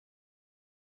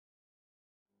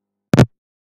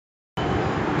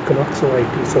Equinox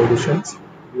IT Solutions.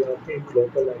 We are a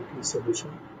global IT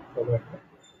solution provider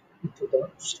with the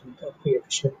strength of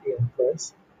efficiently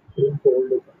employees who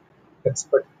hold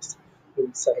expertise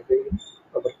in surveying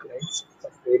our clients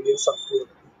for various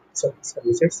software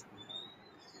services.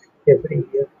 Every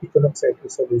year, Equinox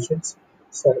IT Solutions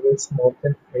surveys more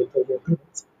than 5,000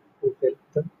 clients to help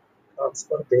them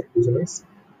transfer their business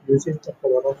using the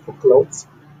power of clouds,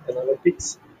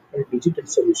 analytics, and digital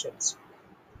solutions.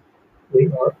 We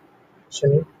are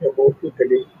passionate about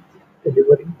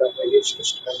delivering the highest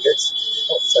standards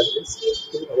of service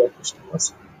to our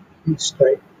customers. We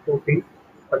strive to be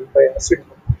unbiased,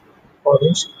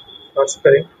 honest,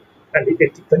 transparent, and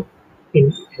ethical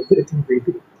in everything we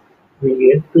do.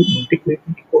 We aim to integrate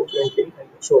eco-friendly and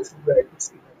social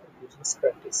values in our business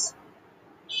practice.